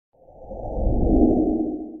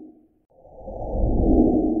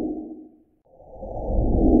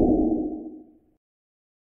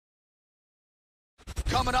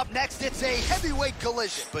Up next, it's a heavyweight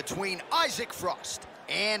collision between Isaac Frost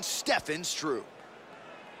and Stefan Struve.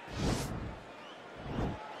 You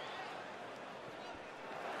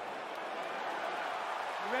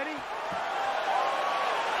ready?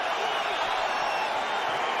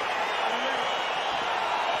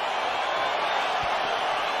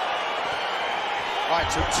 All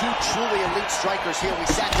right, so two truly elite strikers here. We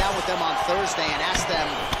sat down with them on Thursday and asked them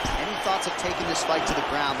any thoughts of taking this fight to the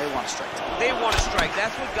ground. They want to strike tonight. They want to strike.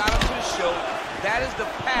 That's what got them to the show. That is the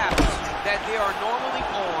path that they are normally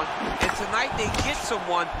on. And tonight they get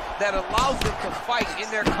someone that allows them to fight in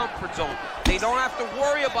their comfort zone. They don't have to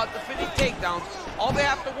worry about defending takedowns. All they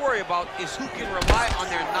have to worry about is who can rely on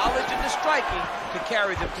their knowledge in the striking to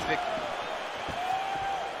carry them to victory.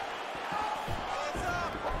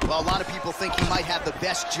 Well, a lot of people think he might have the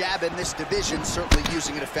best jab in this division, certainly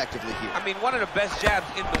using it effectively here. I mean, one of the best jabs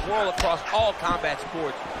in the world across all combat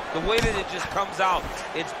sports. The way that it just comes out,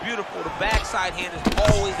 it's beautiful. The backside hand is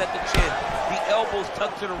always at the chin. The elbows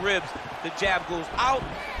tucked to the ribs. The jab goes out.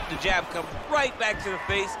 The jab comes right back to the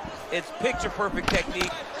face. It's picture-perfect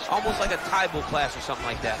technique, almost like a Taibo class or something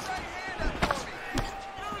like that.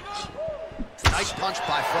 Nice punch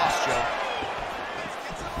by Frost, Joe.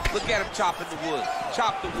 Look at him chopping the wood.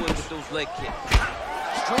 Chop the wood with those leg kicks.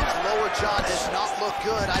 Struve's lower jaw does not look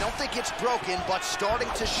good. I don't think it's broken, but starting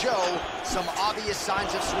to show some obvious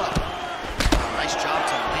signs of swelling. Nice job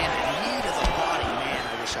to land a knee to the body. Man,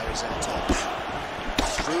 I wish I was that tall.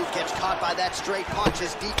 Struve gets caught by that straight punch.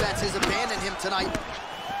 His defense has abandoned him tonight.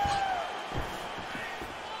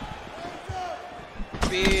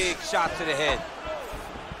 Big shot to the head.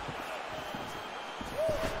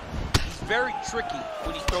 Very tricky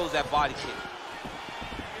when he throws that body kick.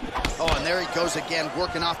 Oh, and there he goes again,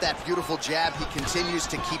 working off that beautiful jab. He continues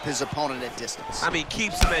to keep his opponent at distance. I mean,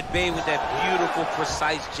 keeps him at bay with that beautiful,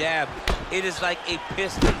 precise jab. It is like a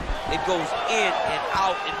piston. It goes in and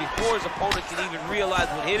out, and before his opponent can even realize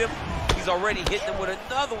what hit him, he's already hitting him with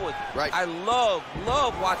another one. Right. I love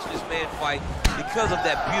watching this man fight because of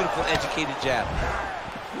that beautiful, educated jab.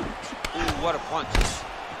 Ooh, what a punch.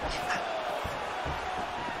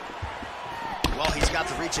 Well, he's got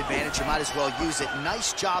the reach advantage. You might as well use it.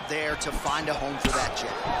 Nice job there to find a home for that jab.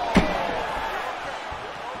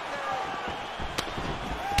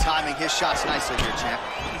 Timing his shots nicely here, champ.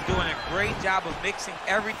 He's doing a great job of mixing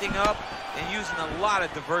everything up and using a lot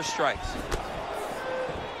of diverse strikes.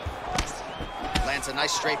 Lands a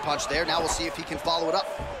nice straight punch there. Now we'll see if he can follow it up.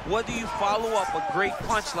 What do you follow up a great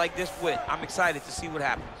punch like this with? I'm excited to see what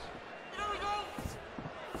happens.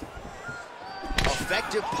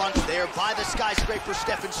 Effective punch there by the skyscraper,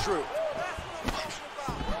 Stefan Struve.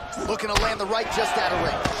 Looking to land the right just out of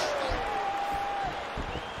range.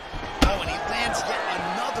 Oh, and he lands yet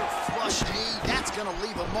another flush knee. That's going to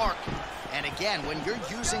leave a mark. And again, when you're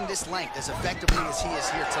using this length as effectively as he is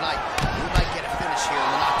here tonight, you might get a finish here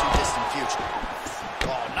in the not-too-distant future.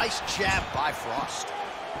 Oh, nice jab by Frost.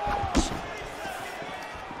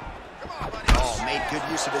 Oh, made good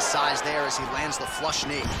use of his size there as he lands the flush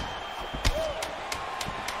knee.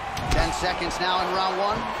 10 seconds now in round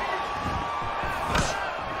one.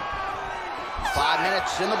 5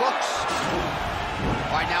 minutes in the books.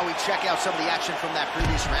 All right, now we check out some of the action from that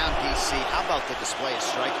previous round, DC. How about the display of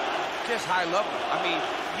striking? Just high level. I mean,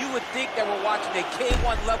 you would think that we're watching a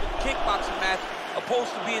K1 level kickboxing match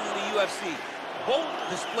opposed to being in the UFC. Both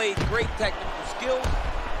displayed great technical skills,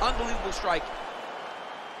 unbelievable striking.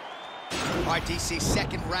 All right, DC,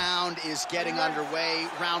 second round is getting underway.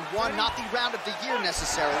 Round one, not the round of the year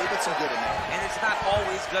necessarily, but some good in there. And it's not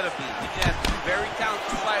always going to be. When you have two very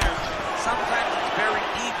talented fighters, sometimes it's very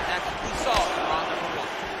even. That's what we saw in round number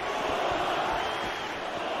one.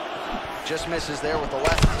 Just misses there with the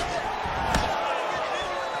left.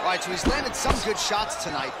 All right, so he's landed some good shots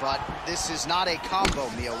tonight, but this is not a combo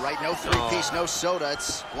meal, right? No three-piece, no soda.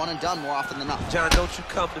 It's one and done more often than not. John, don't you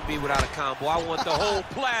come to me without a combo. I want the whole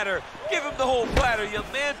platter. Give him the whole platter,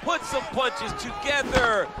 young man. Put some punches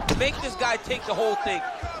together. Make this guy take the whole thing.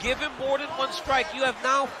 Give him more than one strike. You have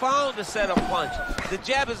now found a setup punch. The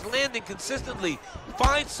jab is landing consistently.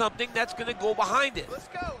 Find something that's going to go behind it. Let's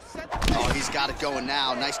go. Oh, he's got it going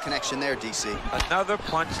now. Nice connection there, DC. Another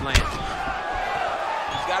punch landed.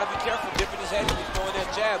 He's got to be careful dipping his head when he's throwing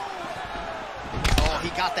that jab. Oh, he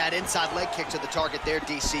got that inside leg kick to the target there,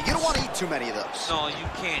 DC. You don't want to eat too many of those. No, you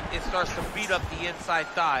can't. It starts to beat up the inside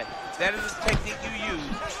thigh. That is the technique you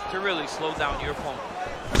use to really slow down your opponent.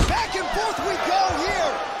 Back and forth we go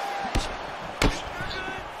here.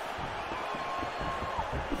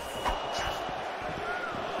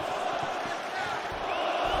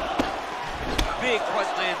 Big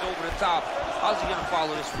punch lands over the top. How's he going to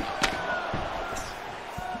follow this one?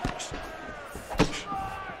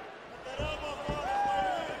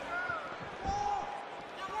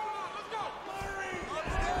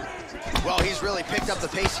 He's really picked up the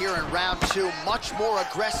pace here in round 2. Much more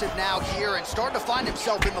aggressive now here and starting to find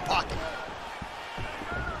himself in the pocket.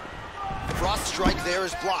 Cross strike there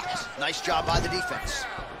is blocked. Nice job by the defense.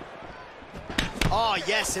 Oh,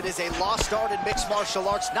 yes, it is a lost art in mixed martial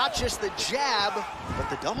arts. Not just the jab, but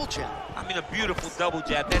the double jab. I mean, a beautiful double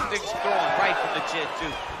jab. That thing's throwing right from the chin,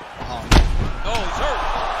 too. Oh, he's hurt.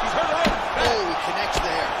 He's hurt already. Oh, he connects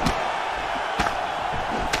there.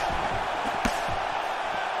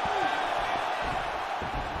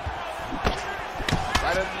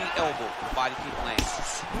 Right under the elbow. The body keep laying.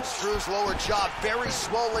 Struve's lower jaw very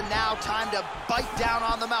swollen now. Time to bite down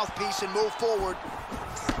on the mouthpiece and move forward.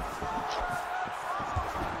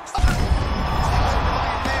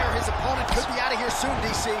 His opponent could be out of here soon,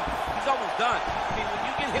 DC. He's almost done. I mean, when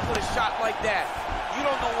you get hit with a shot like that, you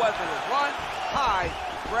don't know whether to run, hide,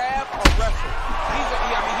 grab, or wrestle. He's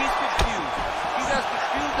confused. He's as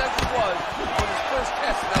confused as he was on his first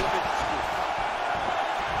test in elementary school.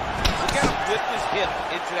 Look at him whip his hip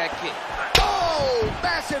into that kick. Oh,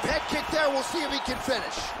 massive head kick there. We'll see if he can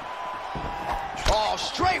finish. Oh,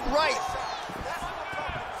 straight right.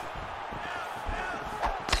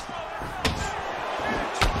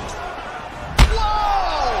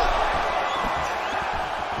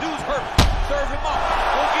 Serve him up.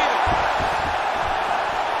 Go get him.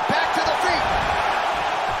 Back to the feet.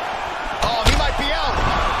 Oh, he might be out.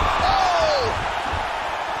 Oh!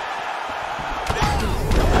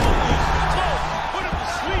 Put him to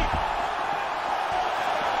sleep.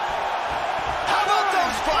 How about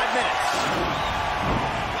those 5 minutes?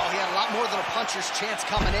 Well, he had a lot more than a puncher's chance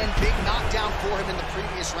coming in. Big knockdown for him in the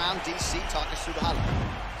previous round. DC, talk us through the highlight.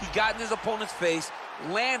 He got in his opponent's face,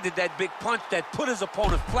 landed that big punch that put his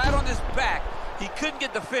opponent flat on his back. He couldn't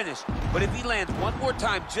get the finish, but if he lands one more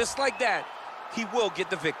time just like that, he will get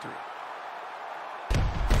the victory.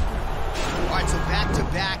 All right, so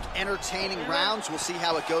back-to-back entertaining rounds. We'll see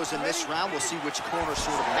how it goes in this round. We'll see which corner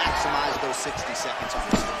sort of maximize those 60 seconds on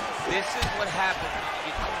this. This is what happens.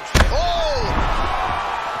 Oh!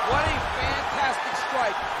 What a fantastic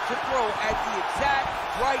strike to throw at the exact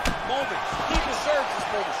right moment. He deserves this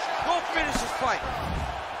moment. Go finish his fight.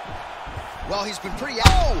 Well, he's been pretty...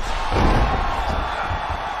 Oh!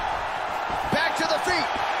 Back to the feet.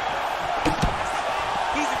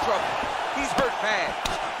 He's in trouble. He's hurt bad.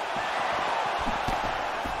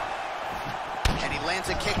 And he lands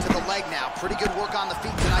a kick to the leg now. Pretty good work on the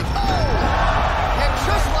feet tonight. Oh! And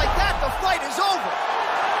just like that, the fight is over.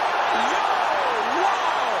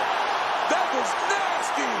 Wow! That was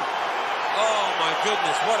nasty. Oh, my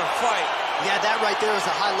goodness, what a fight. Yeah, that right there is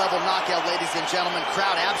a high-level knockout, ladies and gentlemen.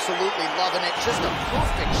 Crowd absolutely loving it. Just a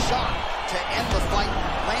perfect shot to end the fight.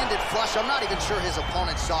 Landed flush. I'm not even sure his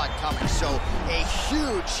opponent saw it coming. So a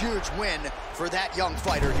huge, huge win for that young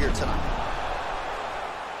fighter here tonight.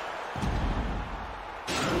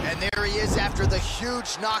 And there he is after the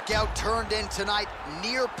huge knockout turned in tonight.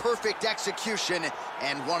 Near perfect execution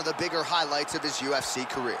and one of the bigger highlights of his UFC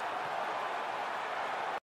career.